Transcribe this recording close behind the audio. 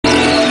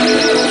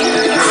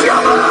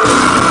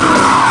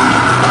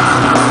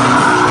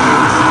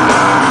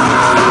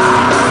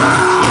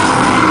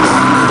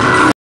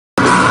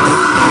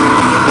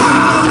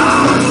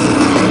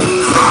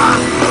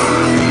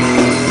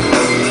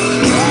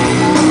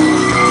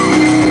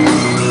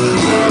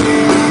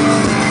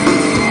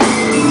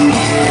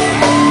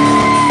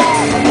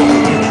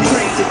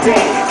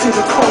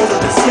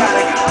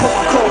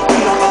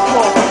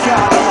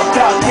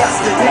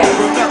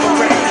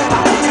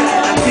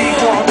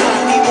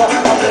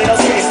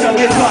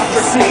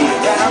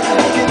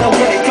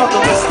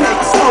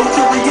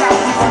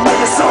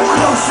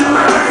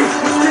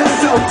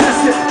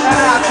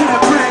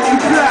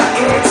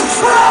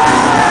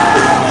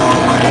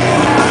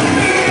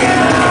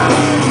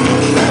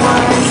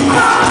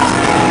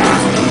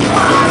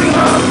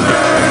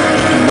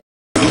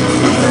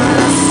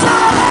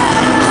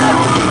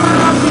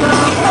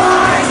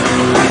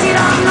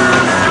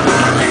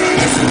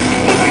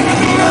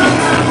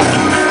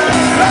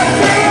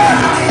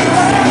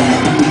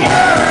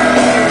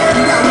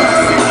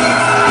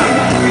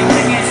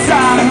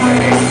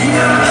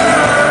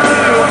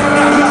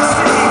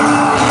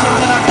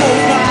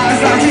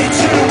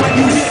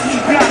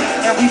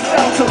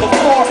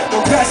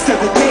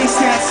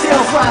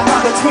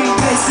between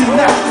this and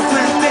that.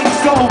 When things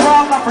go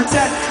wrong, I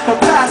pretend the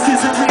past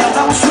isn't real.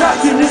 I was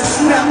trapped in this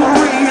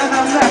memory, and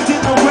I'm left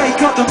in the wake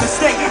of the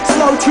mistake.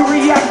 Slow to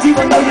react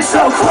even though you're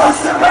so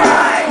close to me.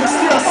 You're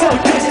still so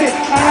distant,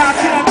 how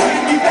can I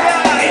bring you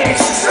back?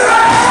 It's true,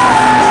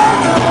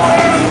 the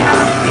way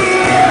I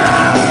feel,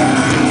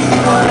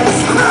 but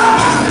it's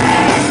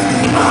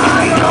crawling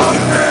on your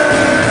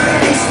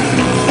face.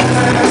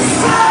 And the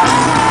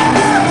sound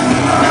of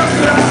your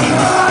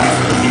voice,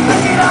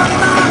 picking up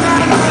my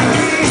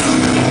memories,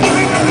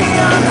 bringing me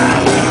on the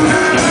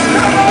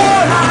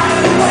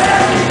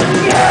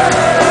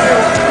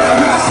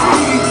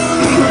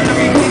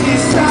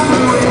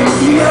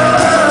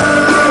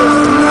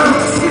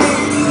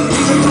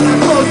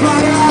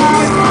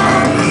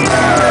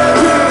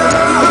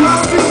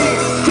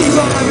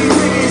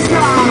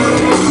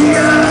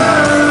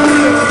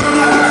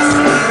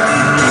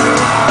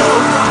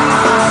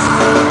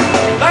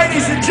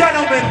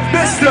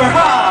Mr.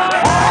 Hard.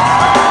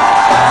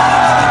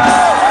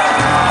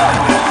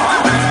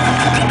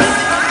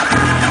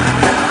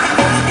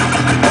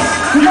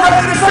 You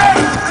ready to sing?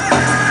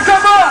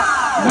 Come on!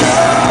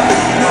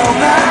 No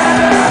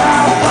matter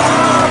how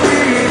far we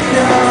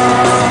go.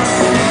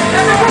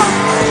 Everyone!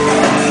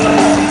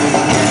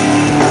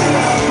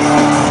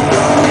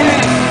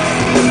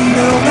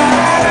 No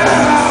matter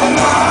how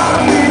far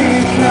we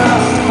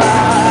come by.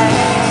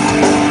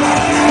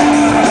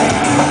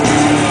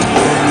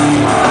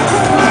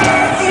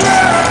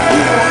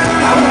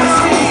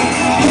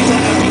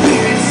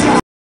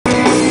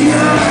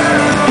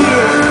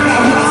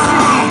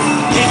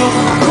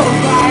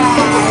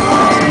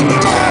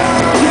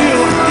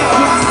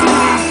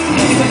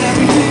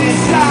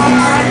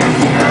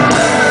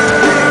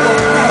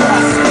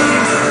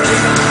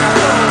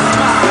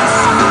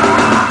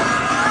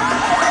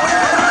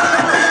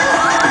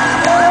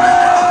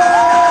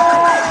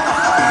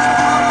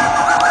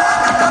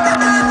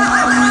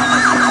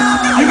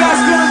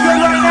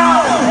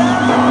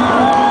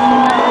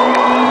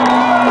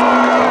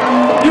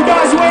 You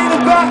guys way in the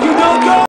back, you know, go!